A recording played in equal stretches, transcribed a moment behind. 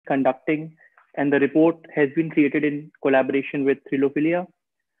conducting, and the report has been created in collaboration with Thrilophilia.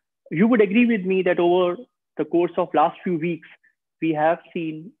 You would agree with me that over the course of last few weeks, we have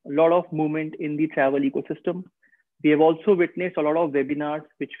seen a lot of movement in the travel ecosystem. We have also witnessed a lot of webinars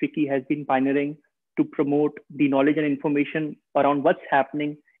which FICCI has been pioneering to promote the knowledge and information around what's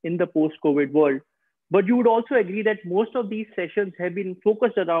happening in the post-COVID world. But you would also agree that most of these sessions have been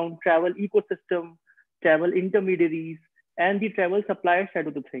focused around travel ecosystem, travel intermediaries, and the travel supplier side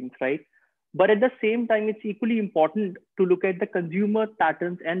of the things, right? But at the same time, it's equally important to look at the consumer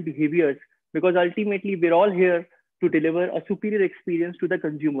patterns and behaviors, because ultimately we're all here to deliver a superior experience to the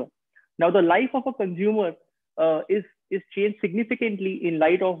consumer. Now, the life of a consumer is changed significantly in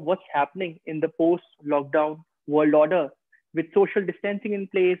light of what's happening in the post-lockdown world order, with social distancing in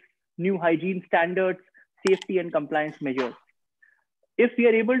place, new hygiene standards, safety and compliance measures. If we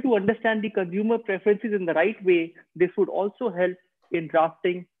are able to understand the consumer preferences in the right way, this would also help in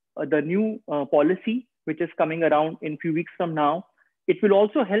drafting the new policy, which is coming around in a few weeks from now. It will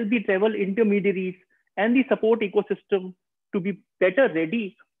also help the travel intermediaries and the support ecosystem to be better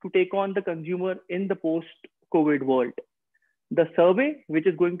ready to take on the consumer in the post-COVID world. The survey, which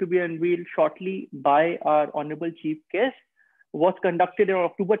is going to be unveiled shortly by our Honorable Chief Guest, was conducted in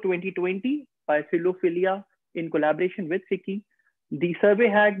October 2020 by Thrilophilia in collaboration with FICCI. The survey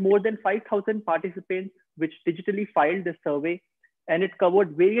had more than 5,000 participants which digitally filed the survey, and it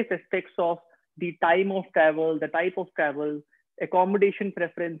covered various aspects of the time of travel, the type of travel, accommodation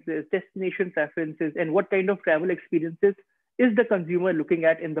preferences, destination preferences, and what kind of travel experiences is the consumer looking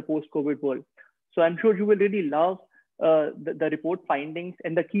at in the post-COVID world. So I'm sure you will really love the report findings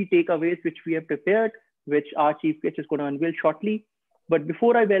and the key takeaways which we have prepared, which our Chief Guest is going to unveil shortly. But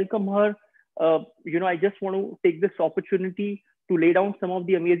before I welcome her, I just want to take this opportunity to lay down some of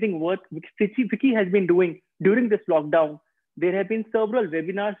the amazing work which FICCI has been doing during this lockdown. There have been several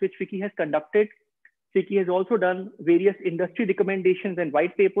webinars which FICCI has conducted. FICCI has also done various industry recommendations and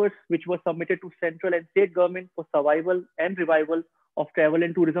white papers which were submitted to central and state government for survival and revival of travel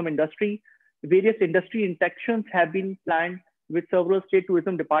and tourism industry. Various industry interactions have been planned with several state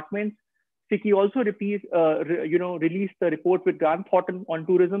tourism departments. FICCI also released the report with Grant Thornton on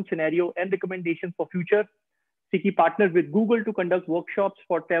tourism scenario and recommendations for future. FICCI partnered with Google to conduct workshops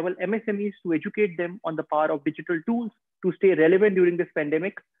for travel MSMEs to educate them on the power of digital tools to stay relevant during this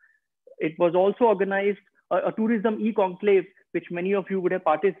pandemic. It was also organized a tourism e-conclave, which many of you would have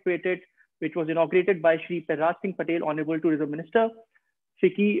participated, which was inaugurated by Shri Prahlad Singh Patel, Honorable Tourism Minister.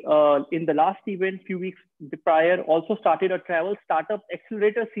 FICCI, in the last event, few weeks prior, also started a travel startup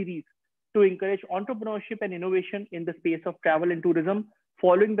accelerator series to encourage entrepreneurship and innovation in the space of travel and tourism,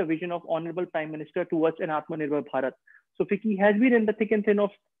 following the vision of Honorable Prime Minister towards an Atmanirbhar Bharat. So FICCI has been in the thick and thin of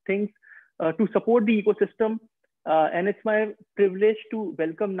things to support the ecosystem. And it's my privilege to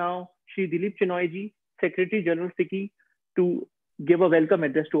welcome now Shri Dilip Chenoy ji, Secretary General FICCI, to give a welcome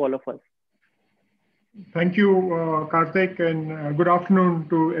address to all of us. Thank you, Karthik, and good afternoon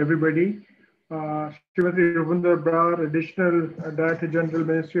to everybody. Srimati Ravinder Brar, Additional Director General,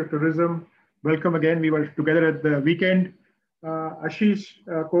 Ministry of Tourism. Welcome again. We were together at the weekend. Ashish,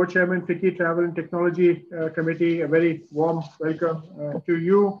 Co-Chairman, FICCI Travel and Technology Committee, a very warm welcome to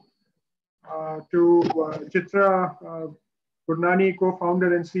you. To Chitra Gurnani,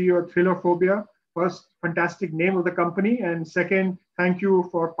 Co-Founder and CEO of Thrilophilia. First, fantastic name of the company. And second, thank you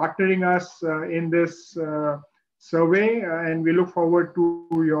for partnering us in this survey. And we look forward to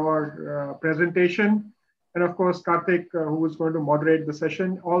your presentation. And of course, Karthik, who is going to moderate the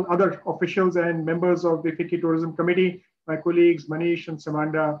session. All other officials and members of the FICCI Tourism Committee, my colleagues Manish and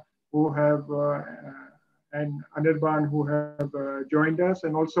Samanda, who have, and Anirban, who have joined us,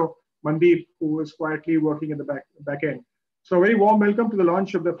 and also Mandeep, who is quietly working at the back end. So a very warm welcome to the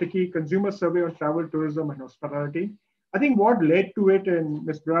launch of the FICCI Consumer Survey on Travel, Tourism and Hospitality. I think what led to it, and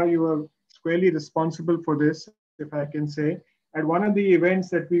Ms. Bra, you are squarely responsible for this, if I can say. At one of the events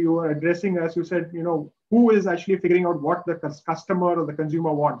that we were addressing, as you said, who is actually figuring out what the customer or the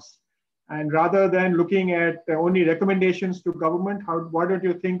consumer wants? And rather than looking at only recommendations to government, why don't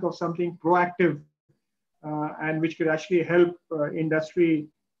you think of something proactive and which could actually help industry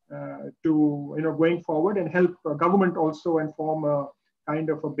to going forward and help government also and form a kind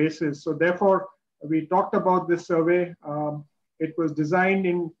of a basis. So therefore, we talked about this survey. It was designed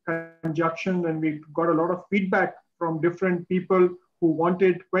in conjunction, and we got a lot of feedback from different people who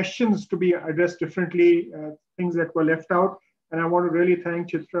wanted questions to be addressed differently, things that were left out. And I want to really thank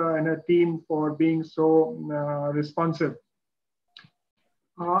Chitra and her team for being so responsive.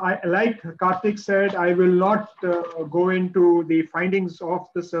 Like Karthik said, I will not go into the findings of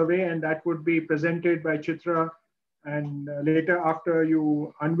the survey, and that would be presented by Chitra And later, after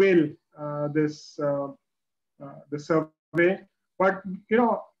you unveil the survey, but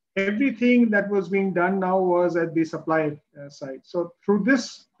everything that was being done now was at the supply side. So through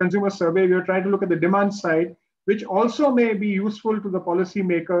this consumer survey, we are trying to look at the demand side, which also may be useful to the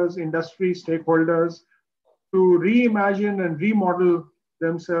policymakers, industry stakeholders, to reimagine and remodel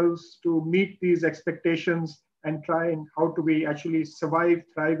themselves to meet these expectations and try and how to we actually survive,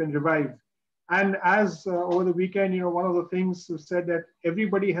 thrive, and revive. And as over the weekend, one of the things said that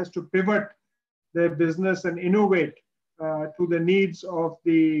everybody has to pivot their business and innovate to the needs of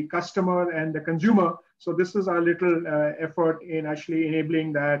the customer and the consumer. So this is our little effort in actually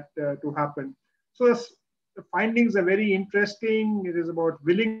enabling that to happen. So the findings are very interesting. It is about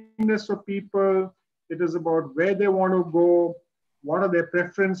willingness of people. It is about where they want to go, what are their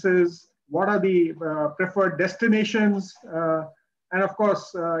preferences, what are the preferred destinations, and of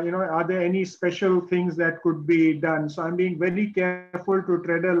course, are there any special things that could be done? So I'm being very careful to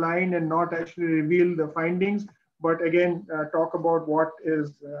tread a line and not actually reveal the findings, but again, talk about what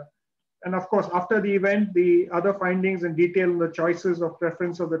is, and of course, after the event, the other findings and detail on the choices of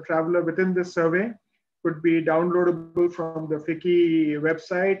preference of the traveler within this survey could be downloadable from the FICCI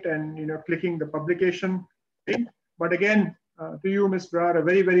website and clicking the publication link. But again, to you, Ms. Brar, a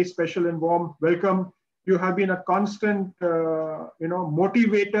very, very special and warm welcome. You have been a constant,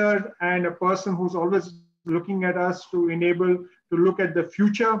 motivator and a person who's always looking at us to enable to look at the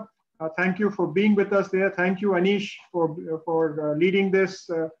future. Thank you for being with us there. Thank you, Anish, for leading this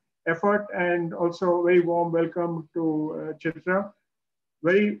effort, and also very warm welcome to Chitra.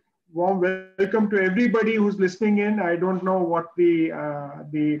 Very warm welcome to everybody who's listening in. I don't know what the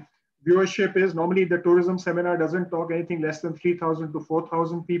viewership is. Normally, the tourism seminar doesn't talk anything less than 3,000 to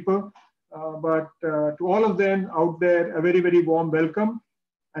 4,000 people. But to all of them out there, a very, very warm welcome.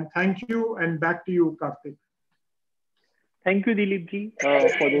 And thank you. And back to you, Karthik. Thank you, Dilip ji,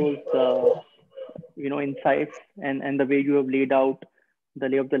 for those insights and the way you have laid out the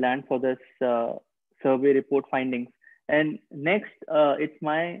lay of the land for this survey report findings. And next, it's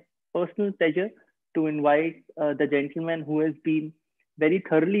my personal pleasure to invite the gentleman who has been very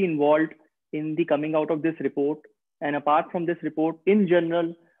thoroughly involved in the coming out of this report. And apart from this report, in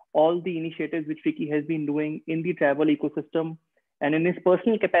general, all the initiatives which FICCI has been doing in the travel ecosystem, and in his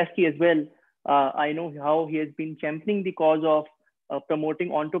personal capacity as well. I know how he has been championing the cause of promoting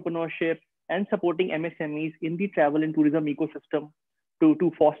entrepreneurship and supporting MSMEs in the travel and tourism ecosystem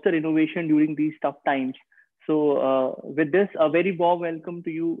to foster innovation during these tough times. So with this, a very warm welcome to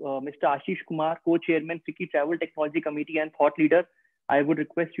you, Mr. Ashish Kumar, Co-Chairman, FICCI Travel Technology Committee and Thought Leader. I would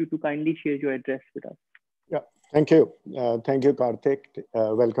request you to kindly share your address with us. Yeah, thank you. Thank you, Karthik.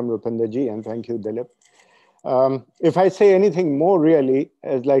 Welcome, Rupinder ji, and thank you, Dilip. If I say anything more really,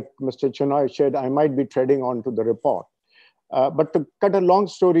 as like Mr. Chenoy said, I might be treading onto the report. But to cut a long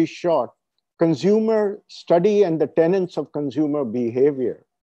story short, consumer study and the tenets of consumer behavior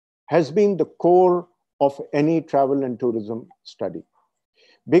has been the core of any travel and tourism study.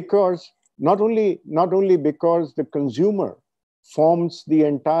 Because not only because the consumer forms the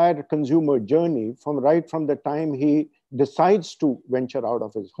entire consumer journey right from the time he decides to venture out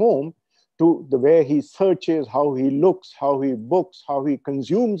of his home to the way he searches, how he looks, how he books, how he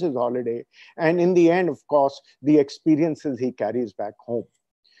consumes his holiday, and in the end, of course, the experiences he carries back home.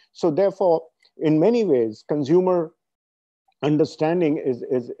 So therefore, in many ways, consumer understanding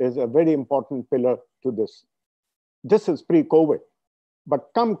is a very important pillar to this. This is pre-COVID, but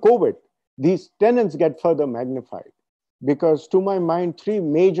come COVID, these tenets get further magnified, because to my mind, three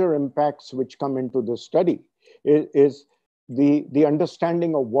major impacts which come into this study is the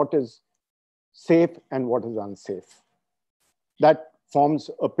understanding of what is safe and what is unsafe. That forms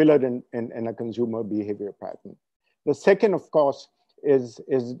a pillar in a consumer behavior pattern. The second, of course, is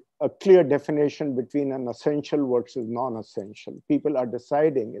a clear definition between an essential versus non-essential. People are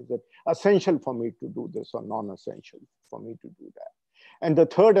deciding, is it essential for me to do this or non-essential for me to do that? And the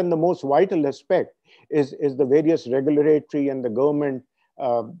third and the most vital aspect is the various regulatory and the government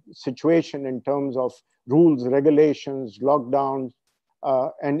situation in terms of rules, regulations, lockdowns,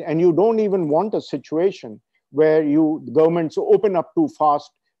 and you don't even want a situation where governments open up too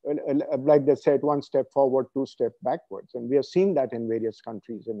fast, like they said, one step forward, two steps backwards. And we have seen that in various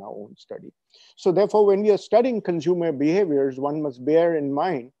countries in our own study. So therefore, when we are studying consumer behaviors, one must bear in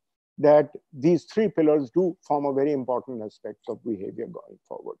mind that these three pillars do form a very important aspect of behavior going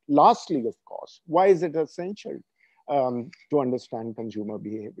forward. Lastly, of course, why is it essential to understand consumer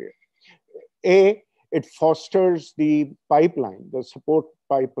behavior? A, it fosters the pipeline, the support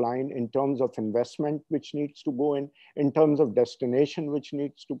pipeline in terms of investment, which needs to go in terms of destination, which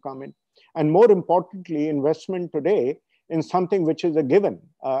needs to come in. And more importantly, investment today in something which is a given.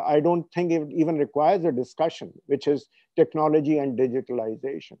 I don't think it even requires a discussion, which is technology and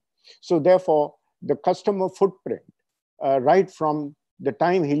digitalization. So therefore, the customer footprint, right from the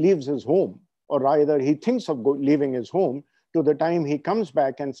time he leaves his home, or rather he thinks of leaving his home, to the time he comes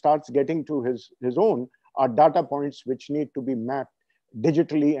back and starts getting to his own, are data points which need to be mapped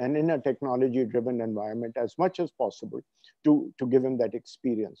digitally and in a technology-driven environment as much as possible to give him that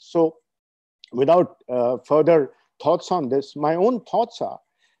experience. So without further thoughts on this, my own thoughts are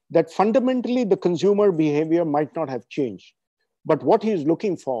that fundamentally the consumer behavior might not have changed, but what he is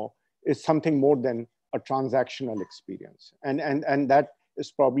looking for is something more than a transactional experience. And that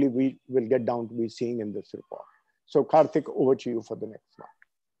is probably we will get down to be seeing in this report. So Karthik, over to you for the next one.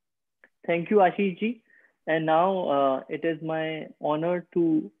 Thank you, Ashish ji. And now it is my honor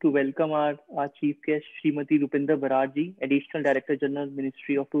to welcome our chief guest, Srimati Rupinder Brar ji, Additional Director General,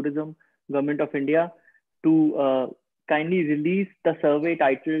 Ministry of Tourism, Government of India, to kindly release the survey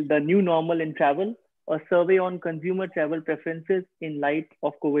titled The New Normal in Travel, a survey on consumer travel preferences in light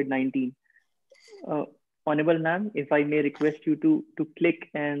of COVID-19. Honorable ma'am, if I may request you to click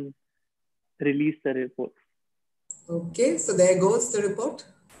and release the report. Okay, so there goes the report.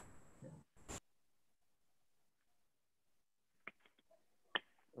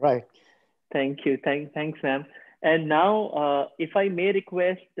 Right. Thank you. Thanks, ma'am. And now, if I may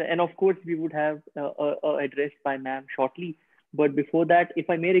request, and of course, we would have address by ma'am shortly. But before that, if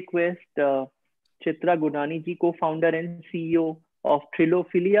I may request Chitra Gunani ji, co-founder and CEO of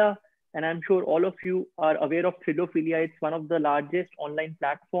Trilophilia. And I'm sure all of you are aware of Trilophilia. It's one of the largest online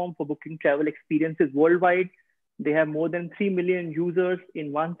platforms for booking travel experiences worldwide. They have more than 3 million users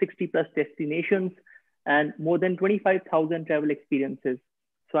in 160 plus destinations and more than 25,000 travel experiences.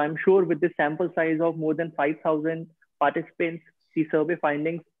 So I'm sure with this sample size of more than 5,000 participants, the survey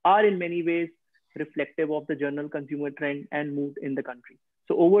findings are in many ways reflective of the general consumer trend and mood in the country.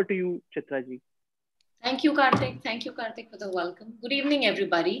 So over to you, Chitra ji. Thank you, Karthik. Thank you, Karthik, for the welcome. Good evening,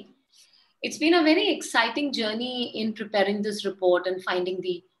 everybody. It's been a very exciting journey in preparing this report and finding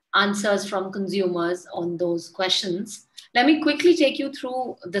the answers from consumers on those questions. Let me quickly take you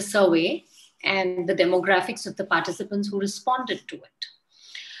through the survey and the demographics of the participants who responded to it.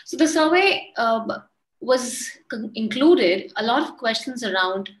 So the survey included a lot of questions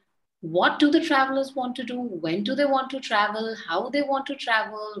around what do the travelers want to do, when do they want to travel, how they want to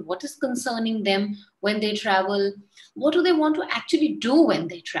travel, what is concerning them when they travel, what do they want to actually do when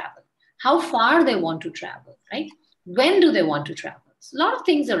they travel, how far they want to travel, right? When do they want to travel? A lot of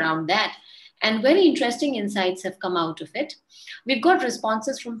things around that, and very interesting insights have come out of it. We've got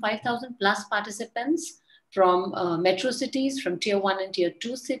responses from 5,000 plus participants from metro cities, from tier 1 and tier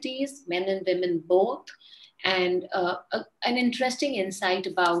 2 cities, men and women both, and an interesting insight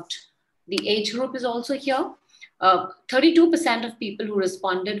about the age group is also here. 32% of people who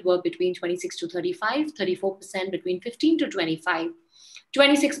responded were between 26 to 35, 34% between 15 to 25,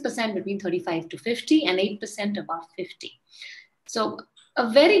 26% between 35 to 50, and 8% above 50. So a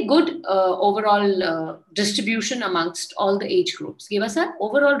very good overall distribution amongst all the age groups. Give us an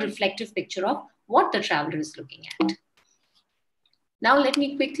overall reflective picture of what the traveler is looking at. Now let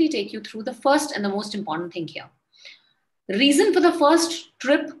me quickly take you through the first and the most important thing here. Reason for the first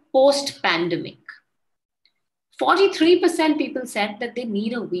trip post-pandemic. 43% people said that they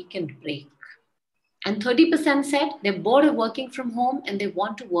need a weekend break. And 30% said they're bored of working from home and they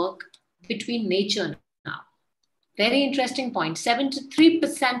want to work between nature now. Very interesting point.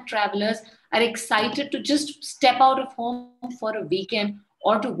 73% travelers are excited to just step out of home for a weekend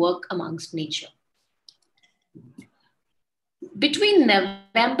or to work amongst nature. Between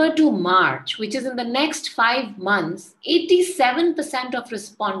November to March, which is in the next 5 months, 87% of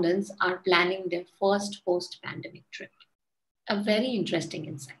respondents are planning their first post-pandemic trip. A very interesting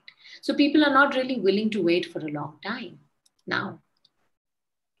insight. So people are not really willing to wait for a long time now.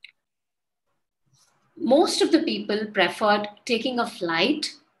 Most of the people preferred taking a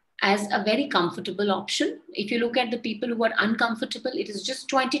flight as a very comfortable option. If you look at the people who are uncomfortable, it is just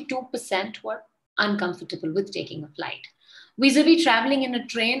 22% who are uncomfortable with taking a flight. Vis-a-vis traveling in a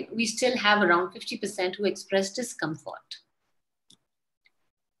train, we still have around 50% who express discomfort.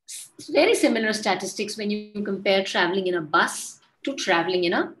 Very similar statistics when you compare traveling in a bus to traveling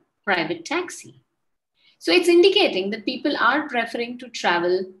in a private taxi. So it's indicating that people are preferring to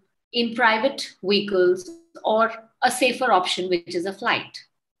travel in private vehicles or a safer option, which is a flight.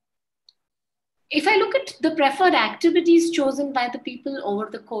 If I look at the preferred activities chosen by the people over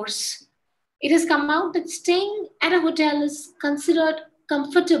the course it has come out that staying at a hotel is considered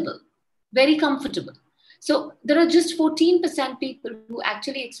comfortable, very comfortable. So there are just 14% people who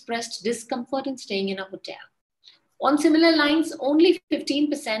actually expressed discomfort in staying in a hotel. On similar lines, only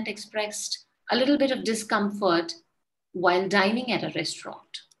 15% expressed a little bit of discomfort while dining at a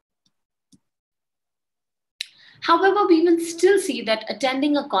restaurant. However, we will still see that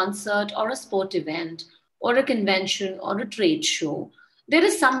attending a concert or a sport event or a convention or a trade show, there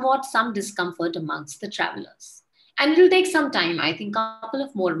is somewhat some discomfort amongst the travelers. And it will take some time, I think a couple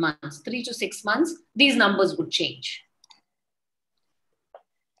of more months, 3 to 6 months, these numbers would change.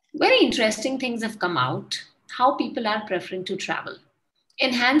 Very interesting things have come out, how people are preferring to travel.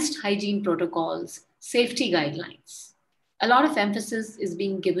 Enhanced hygiene protocols, safety guidelines. A lot of emphasis is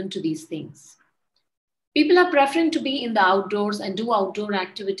being given to these things. People are preferring to be in the outdoors and do outdoor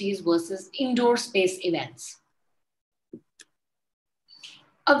activities versus indoor space events.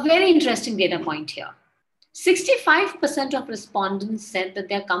 A very interesting data point here. 65% of respondents said that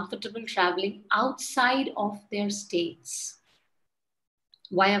they're comfortable traveling outside of their states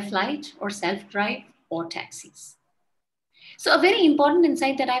via flight or self-drive or taxis. So a very important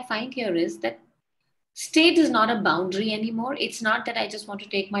insight that I find here is that state is not a boundary anymore. It's not that I just want to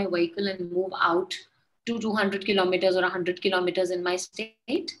take my vehicle and move out to 200 kilometers or 100 kilometers in my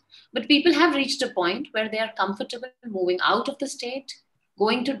state. But people have reached a point where they are comfortable moving out of the state,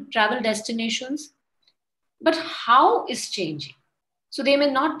 going to travel destinations. But how is changing? So they may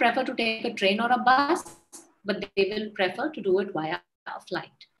not prefer to take a train or a bus, but they will prefer to do it via a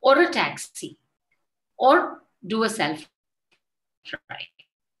flight or a taxi or do a self-drive.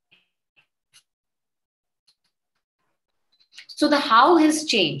 So the how has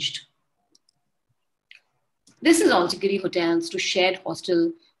changed. This is also category hotels to shared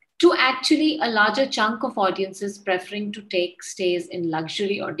hostel to actually a larger chunk of audiences preferring to take stays in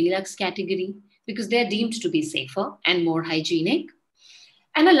luxury or deluxe category because they're deemed to be safer and more hygienic.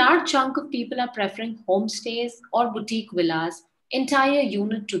 And a large chunk of people are preferring homestays or boutique villas, entire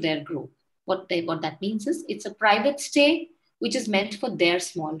unit to their group. What that means is it's a private stay which is meant for their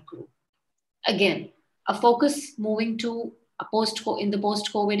small group. Again, a focus moving to in the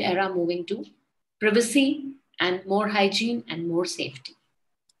post-COVID era, moving to privacy and more hygiene and more safety.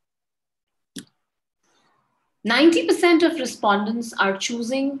 90% of respondents are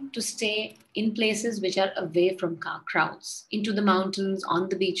choosing to stay in places which are away from crowds, into the mountains, on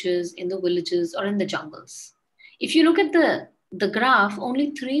the beaches, in the villages, or in the jungles. If you look at the graph,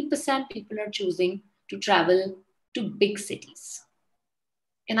 only 3% people are choosing to travel to big cities.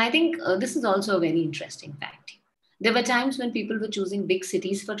 And I think this is also a very interesting fact. There were times when people were choosing big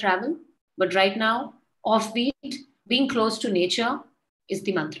cities for travel, but right now, offbeat, being close to nature is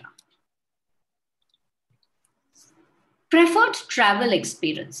the mantra. Preferred travel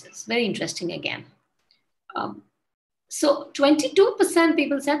experiences, very interesting again. So 22%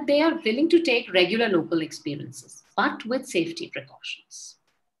 people said they are willing to take regular local experiences, but with safety precautions.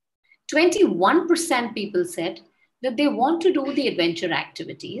 21% people said that they want to do the adventure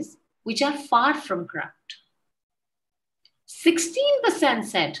activities, which are far from crowd. 16%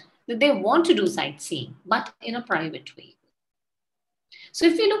 said that they want to do sightseeing, but in a private way. So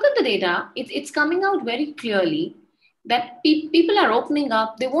if you look at the data, it's coming out very clearly that people are opening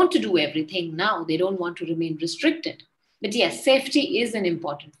up. They want to do everything now. They don't want to remain restricted. But yes, safety is an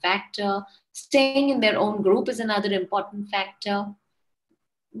important factor. Staying in their own group is another important factor.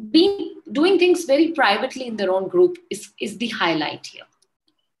 Doing things very privately in their own group is the highlight here.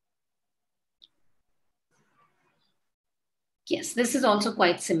 Yes, this is also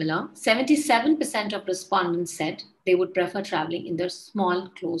quite similar. 77% of respondents said they would prefer traveling in their small,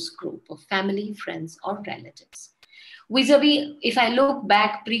 close group of family, friends, or relatives. Vis-a-vis, if I look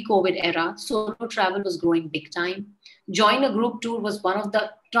back pre-COVID era, solo travel was growing big time. Join a group tour was one of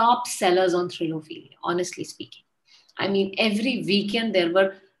the top sellers on Thrilophilia, honestly speaking. I mean, every weekend there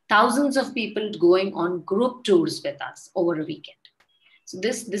were thousands of people going on group tours with us over a weekend. So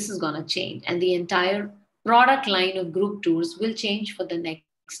this is going to change, and the entire product line of group tours will change for the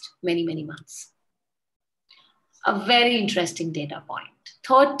next many, many months. A very interesting data point.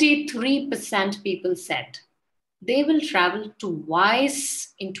 33% people said they will travel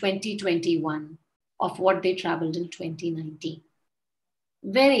twice in 2021 of what they traveled in 2019.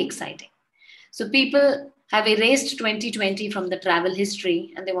 Very exciting. So people have erased 2020 from the travel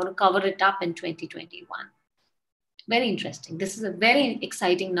history and they want to cover it up in 2021. Very interesting. This is a very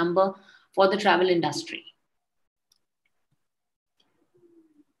exciting number for the travel industry.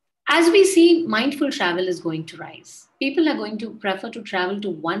 As we see, mindful travel is going to rise. People are going to prefer to travel to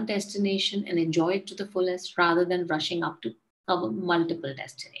one destination and enjoy it to the fullest rather than rushing up to cover multiple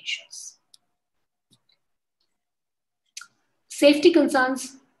destinations. Safety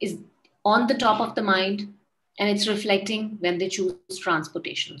concerns is on the top of the mind, and it's reflecting when they choose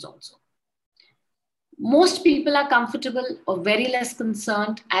transportations also. Most people are comfortable or very less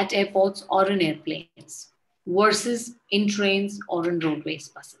concerned at airports or in airplanes versus in trains or in roadways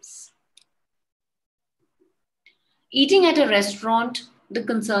buses. Eating at a restaurant, the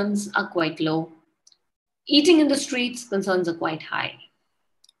concerns are quite low. Eating in the streets, concerns are quite high.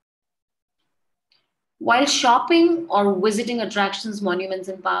 While shopping or visiting attractions, monuments,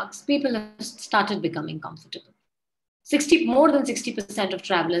 and parks, people have started becoming comfortable. More than 60% of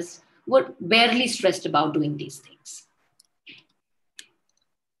travelers were barely stressed about doing these things.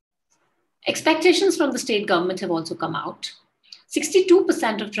 Expectations from the state government have also come out.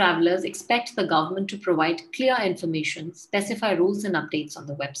 62% of travelers expect the government to provide clear information, specify rules and updates on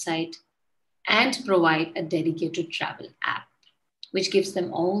the website, and provide a dedicated travel app, which gives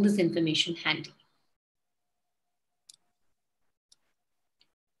them all this information handy.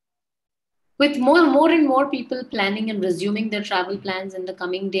 With more and more people planning and resuming their travel plans in the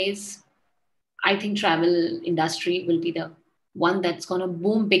coming days, I think travel industry will be the one that's going to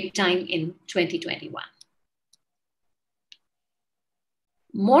boom big time in 2021.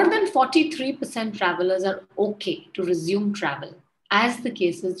 More than 43% travelers are okay to resume travel as the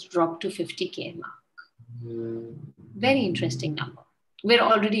cases drop to 50K mark. Very interesting number. We're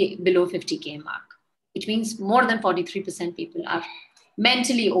already below 50K mark, which means more than 43% people are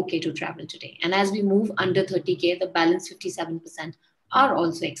mentally okay to travel today. And as we move under 30K, the balance 57% are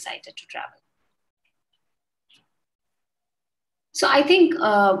also excited to travel. So I think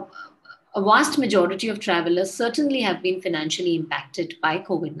a vast majority of travelers certainly have been financially impacted by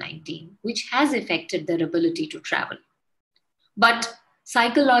COVID-19, which has affected their ability to travel. But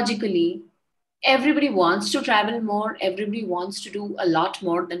psychologically, everybody wants to travel more. Everybody wants to do a lot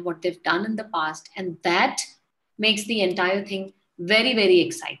more than what they've done in the past. And that makes the entire thing very, very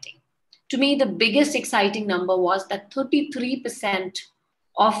exciting. To me, the biggest exciting number was that 33%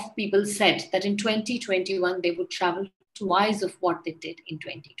 of people said that in 2021, they would travel twice of what they did in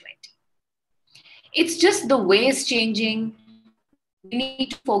 2020. It's just the way is changing. We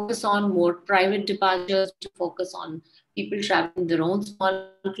need to focus on more private departures, to focus on people traveling their own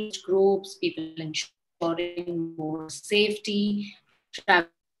small groups, people ensuring more safety,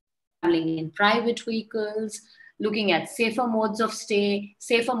 traveling in private vehicles, looking at safer modes of stay,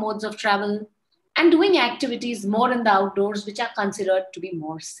 safer modes of travel, and doing activities more in the outdoors, which are considered to be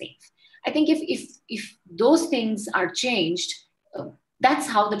more safe. I think if those things are changed, that's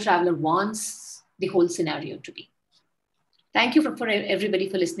how the traveler wants the whole scenario to be. Thank you for everybody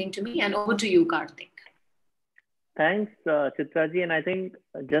for listening to me, and over to you, Karthik. Thanks, Chitraji. And I think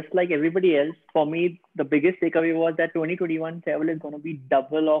just like everybody else, for me, the biggest takeaway was that 2021 travel is going to be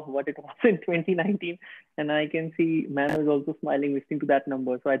double of what it was in 2019. And I can see ma'am is also smiling listening to that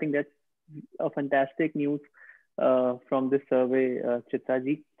number. So I think that's a fantastic news from this survey,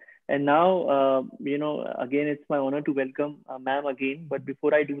 Chitraji. And now, again, it's my honor to welcome ma'am again. But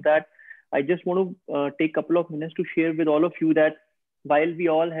before I do that, I just want to take a couple of minutes to share with all of you that while we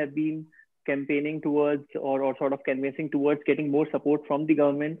all have been campaigning towards or sort of canvassing towards getting more support from the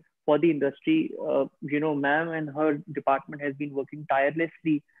government for the industry, ma'am and her department has been working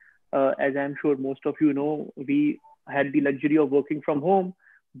tirelessly. As I'm sure most of you know, we had the luxury of working from home,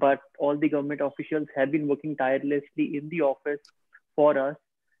 but all the government officials have been working tirelessly in the office for us.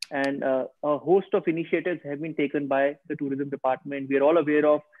 And a host of initiatives have been taken by the tourism department. We are all aware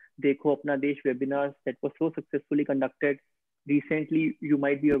of Dekho Apna Desh webinars that were so successfully conducted. Recently, you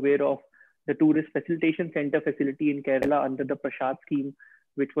might be aware of the Tourist Facilitation Center facility in Kerala under the Prashad scheme,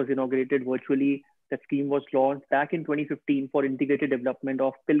 which was inaugurated virtually. That scheme was launched back in 2015 for integrated development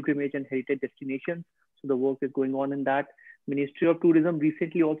of pilgrimage and heritage destinations. So the work is going on in that. Ministry of Tourism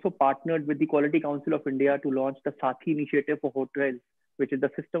recently also partnered with the Quality Council of India to launch the Sathi initiative for hotels, which is the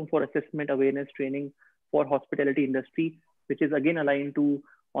system for assessment, awareness, training for hospitality industry, which is again aligned to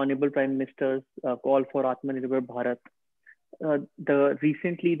Honorable Prime Minister's call for Atmanirbhar Bharat.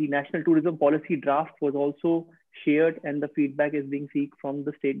 Recently, the National Tourism Policy draft was also shared, and the feedback is being sought from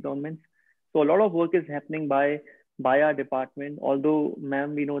the state governments. So a lot of work is happening by our department. Although,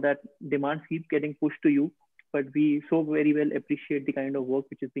 ma'am, we know that demands keep getting pushed to you, but we so very well appreciate the kind of work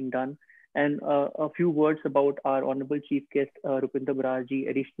which is being done. And a few words about our Honorable Chief Guest, Rupinder Brar ji,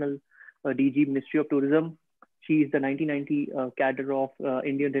 Additional DG, Ministry of Tourism. She is the 1990 cadre of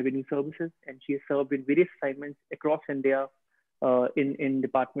Indian Revenue Services, and she has served in various assignments across India in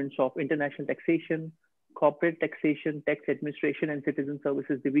departments of international taxation, corporate taxation, tax administration, and citizen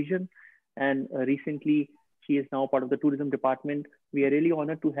services division. And recently, She is now part of the tourism department. We are really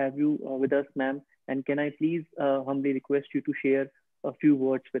honored to have you with us, ma'am. And can I please humbly request you to share a few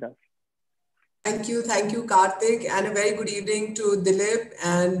words with us? Thank you, Karthik, and a very good evening to Dilip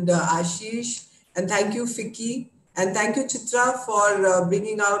and Ashish, and thank you, Fiki, and thank you, Chitra, for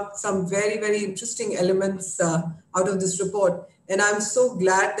bringing out some very, very interesting elements out of this report. And I'm so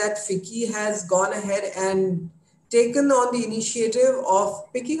glad that Fiki has gone ahead and taken on the initiative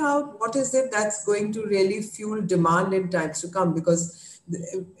of picking out what is it that's going to really fuel demand in times to come, because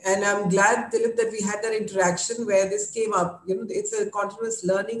and I'm glad, Dilip, that we had that interaction where this came up. You know, it's a continuous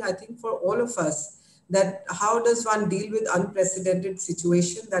learning, I think, for all of us, that how does one deal with unprecedented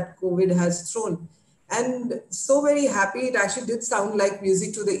situation that COVID has thrown. And so very happy, it actually did sound like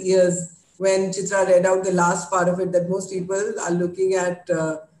music to the ears when Chitra read out the last part of it, that most people are looking at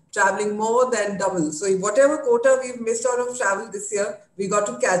traveling more than double. So whatever quota we've missed out of travel this year, we got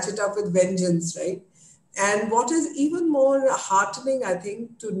to catch it up with vengeance, right? And what is even more heartening, I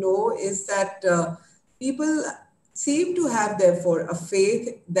think, to know is that people seem to have, therefore, a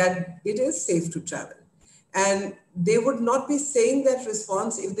faith that it is safe to travel. And they would not be saying that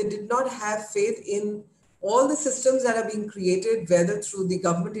response if they did not have faith in all the systems that are being created, whether through the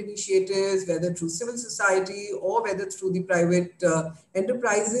government initiatives, whether through civil society, or whether through the private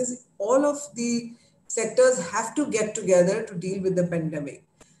enterprises. All of the sectors have to get together to deal with the pandemic.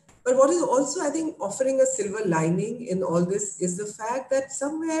 But what is also, I think, offering a silver lining in all this is the fact that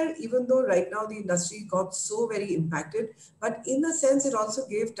somewhere, even though right now the industry got so very impacted, but in a sense, it also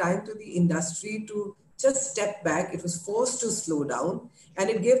gave time to the industry to just step back. It was forced to slow down, and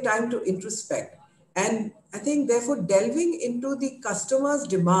it gave time to introspect. And I think, therefore, delving into the customer's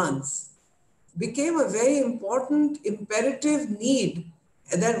demands became a very important, imperative need.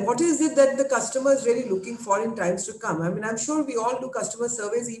 And then what is it that the customer is really looking for in times to come? I mean, I'm sure we all do customer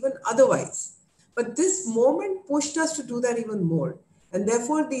surveys even otherwise. But this moment pushed us to do that even more. And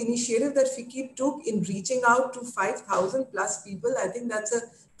therefore, the initiative that Fiki took in reaching out to 5,000 plus people, I think that's a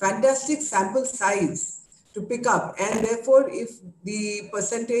fantastic sample size to pick up. And therefore, if the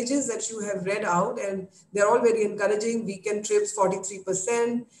percentages that you have read out, and they're all very encouraging, weekend trips,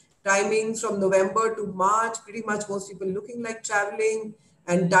 43%, timings from November to March, pretty much most people looking like traveling,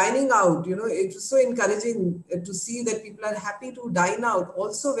 and dining out, you know, it was so encouraging to see that people are happy to dine out.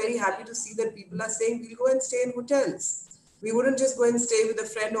 Also very happy to see that people are saying, we'll go and stay in hotels. We wouldn't just go and stay with a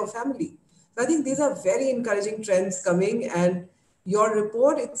friend or family. So I think these are very encouraging trends coming, and your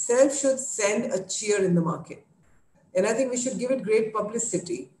report itself should send a cheer in the market. And I think we should give it great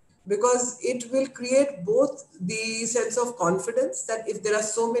publicity, because it will create both the sense of confidence that if there are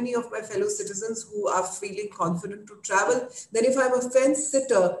so many of my fellow citizens who are feeling confident to travel, then if I'm a fence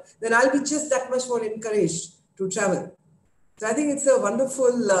sitter, then I'll be just that much more encouraged to travel. So I think it's a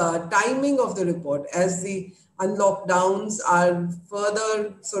wonderful timing of the report as the unlockdowns are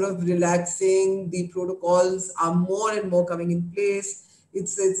further sort of relaxing, the protocols are more and more coming in place.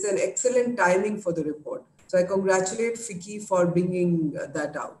 It's an excellent timing for the report. So I congratulate Fiki for bringing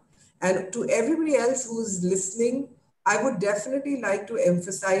that out. And to everybody else who's listening, I would definitely like to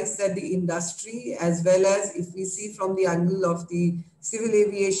emphasize that the industry, as well as if we see from the angle of the Civil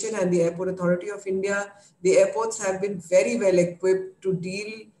Aviation and the Airport Authority of India, the airports have been very well equipped to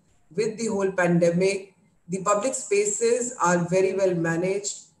deal with the whole pandemic. The public spaces are very well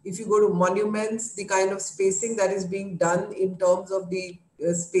managed. If you go to monuments, the kind of spacing that is being done in terms of the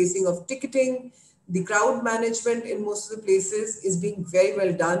spacing of ticketing, the crowd management in most of the places is being very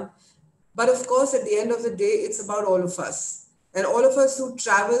well done. But of course, at the end of the day, it's about all of us. And all of us who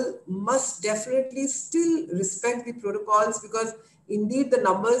travel must definitely still respect the protocols, because indeed the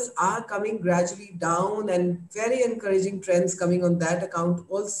numbers are coming gradually down, and very encouraging trends coming on that account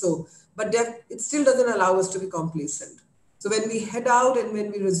also. But it still doesn't allow us to be complacent. So when we head out and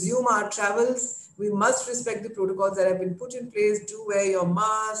when we resume our travels, we must respect the protocols that have been put in place. Do wear your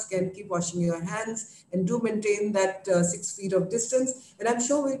mask and keep washing your hands, and do maintain that 6 feet of distance. And I'm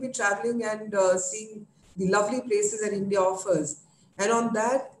sure we'll be traveling and seeing the lovely places that India offers. And on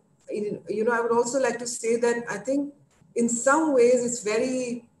that, you know, I would also like to say that I think in some ways it's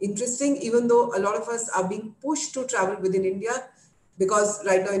very interesting, even though a lot of us are being pushed to travel within India, because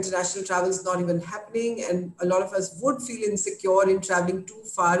right now international travel is not even happening, and a lot of us would feel insecure in traveling too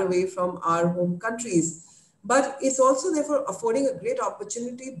far away from our home countries. But it's also therefore affording a great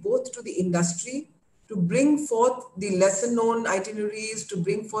opportunity both to the industry to bring forth the lesser known itineraries, to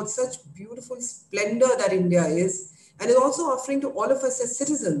bring forth such beautiful splendor that India is, and is also offering to all of us as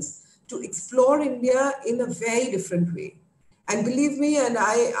citizens to explore India in a very different way. And believe me, and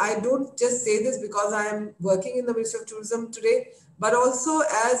I don't just say this because I am working in the Ministry of Tourism today, but also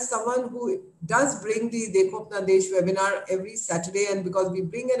as someone who does bring the Dekho Apna Desh webinar every Saturday. And because we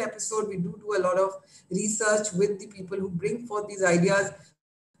bring an episode, we do a lot of research with the people who bring forth these ideas,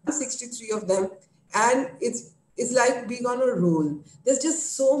 163 of them. And it's like being on a roll. There's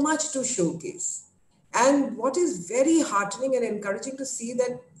just so much to showcase. And what is very heartening and encouraging to see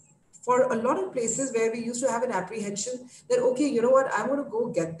that for a lot of places where we used to have an apprehension that, okay, you know what, I'm going to go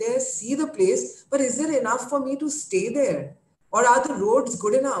get there, see the place, but is there enough for me to stay there? Or are the roads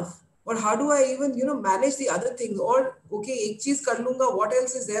good enough? Or how do I even, manage the other things? Or, okay, ek cheez kar lunga, what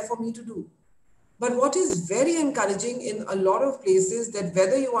else is there for me to do? But what is very encouraging in a lot of places, that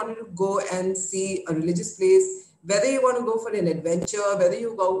whether you wanted to go and see a religious place, whether you want to go for an adventure, whether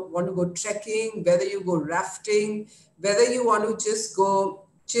you want to go trekking, whether you go rafting, whether you want to just go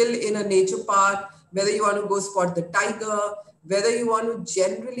chill in a nature park, whether you want to go spot the tiger, whether you want to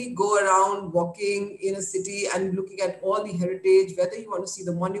generally go around walking in a city and looking at all the heritage, whether you want to see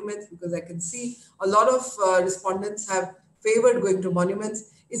the monuments, because I can see a lot of respondents have favored going to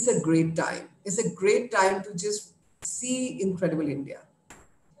monuments. It's a great time. It's a great time to just see incredible India.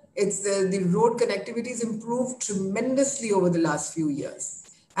 It's the road connectivity has improved tremendously over the last few years.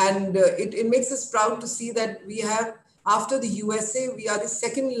 And it makes us proud to see that we have, after the USA, we are the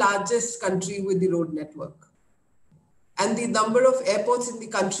second largest country with the road network. And the number of airports in the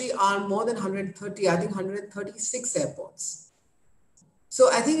country are more than 130, I think 136 airports. So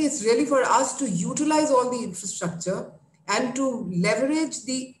I think it's really for us to utilize all the infrastructure and to leverage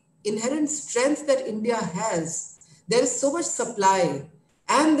the inherent strength that India has. There is so much supply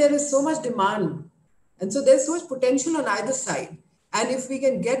and there is so much demand. And so there's so much potential on either side. And if we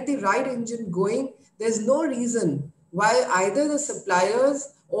can get the right engine going, there's no reason why either the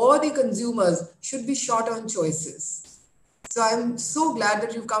suppliers or the consumers should be short on choices. So I'm so glad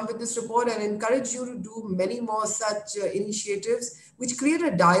that you've come with this report, and encourage you to do many more such initiatives which create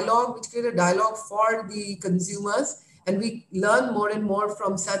a dialogue, for the consumers. And we learn more and more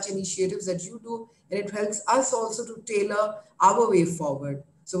from such initiatives that you do, and it helps us also to tailor our way forward.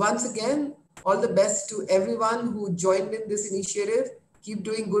 So once again, all the best to everyone who joined in this initiative. Keep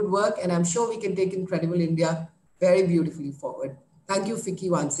doing good work, and I'm sure we can take Incredible India very beautifully forward. Thank you, Vicky,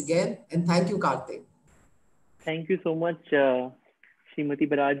 once again, and thank you, Karthik. Thank you so much, Srimati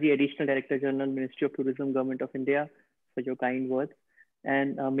Baraji, Additional Director General, Ministry of Tourism, Government of India, for your kind words.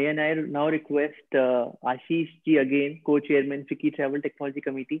 And may I now request Ashish Ji again, Co-Chairman, FICCI Travel Technology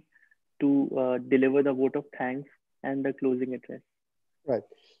Committee, to deliver the vote of thanks and the closing address. Right.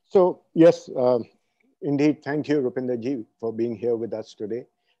 So yes, indeed, thank you, Rupinder Ji, for being here with us today.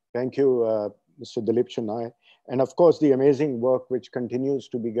 Thank you, Mr. Dilip Shenoy. And of course, the amazing work which continues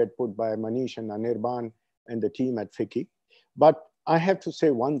to get put by Manish and Anirban and the team at FICCI. But I have to say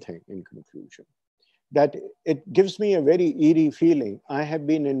one thing in conclusion, that it gives me a very eerie feeling. I have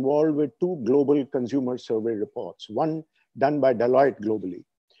been involved with 2 global consumer survey reports, one done by Deloitte globally,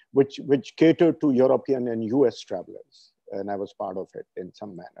 which catered to European and US travelers, and I was part of it in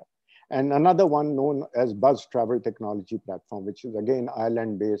some manner. And another one known as Buzz Travel Technology Platform, which is again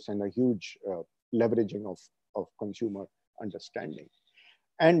Ireland-based and a huge leveraging of consumer understanding.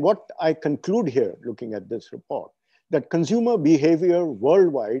 And what I conclude here, looking at this report, that consumer behavior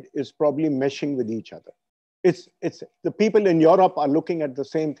worldwide is probably meshing with each other. It's the people in Europe are looking at the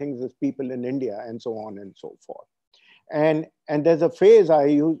same things as people in India, and so on and so forth. And there's a phrase I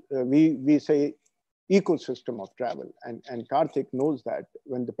use, we say ecosystem of travel, and Karthik knows that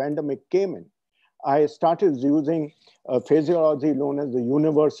when the pandemic came in, I started using a phraseology known as the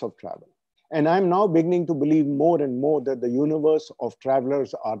universe of travel. And I'm now beginning to believe more and more that the universe of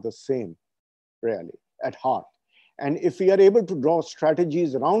travelers are the same, really, at heart. And if we are able to draw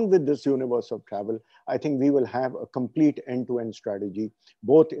strategies around with this universe of travel, I think we will have a complete end-to-end strategy,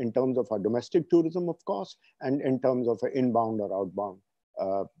 both in terms of our domestic tourism, of course, and in terms of inbound or outbound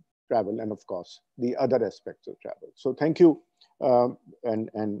travel, and of course, the other aspects of travel. So thank you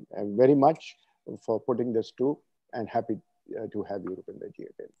and very much for putting this through, and happy to have you, Rupinder Ji,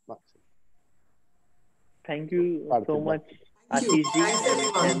 again. Thank you so much, Ashish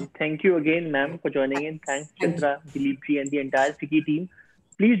Ji, and thank you again, ma'am, for joining in. Thanks, Chitra, Dilip Ji, and the entire FICCI team.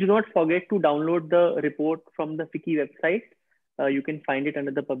 Please do not forget to download the report from the FICCI website. You can find it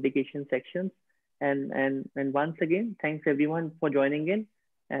under the publication sections. And once again, thanks everyone for joining in,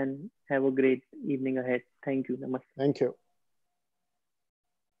 and have a great evening ahead. Thank you. Namaste. Thank you.